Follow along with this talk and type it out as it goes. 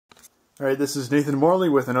Alright, this is Nathan Morley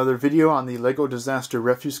with another video on the LEGO Disaster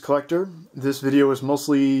Refuse Collector. This video is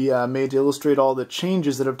mostly made to illustrate all the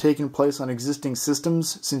changes that have taken place on existing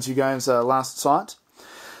systems since you guys last saw it.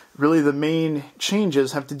 Really, the main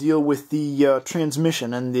changes have to deal with the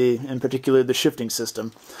transmission and in particular the shifting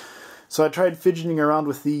system. So I tried fidgeting around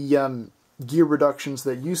with the gear reductions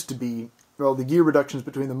that used to be, well, the gear reductions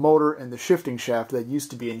between the motor and the shifting shaft that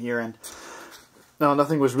used to be in here, and no,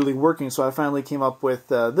 nothing was really working, so I finally came up with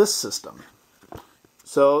this system.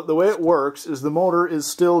 So the way it works is the motor is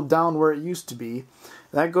still down where it used to be.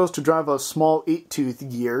 That goes to drive a small 8-tooth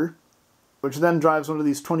gear, which then drives one of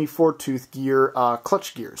these 24-tooth gear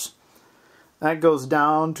clutch gears. That goes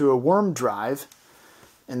down to a worm drive,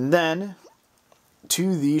 and then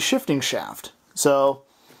to the shifting shaft. So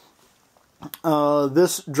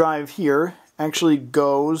this drive here actually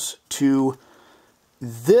goes to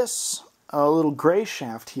this little gray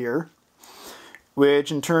shaft here,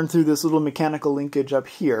 which in turn through this little mechanical linkage up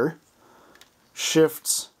here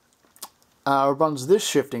shifts, runs this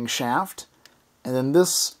shifting shaft, and then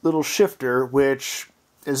this little shifter, which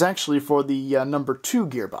is actually for the number 2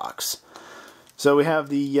 gearbox. So we have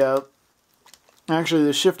the actually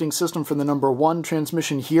the shifting system for the number 1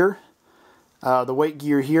 transmission here, the white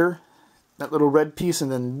gear here, that little red piece, and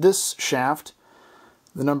then this shaft,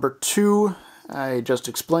 the number 2 I just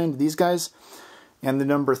explained, these guys, and the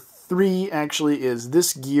number 3 actually is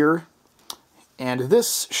this gear and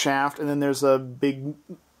this shaft, and then there's a big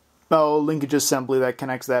linkage assembly that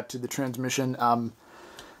connects that to the transmission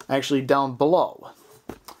actually down below.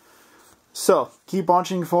 So keep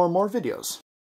watching for more videos.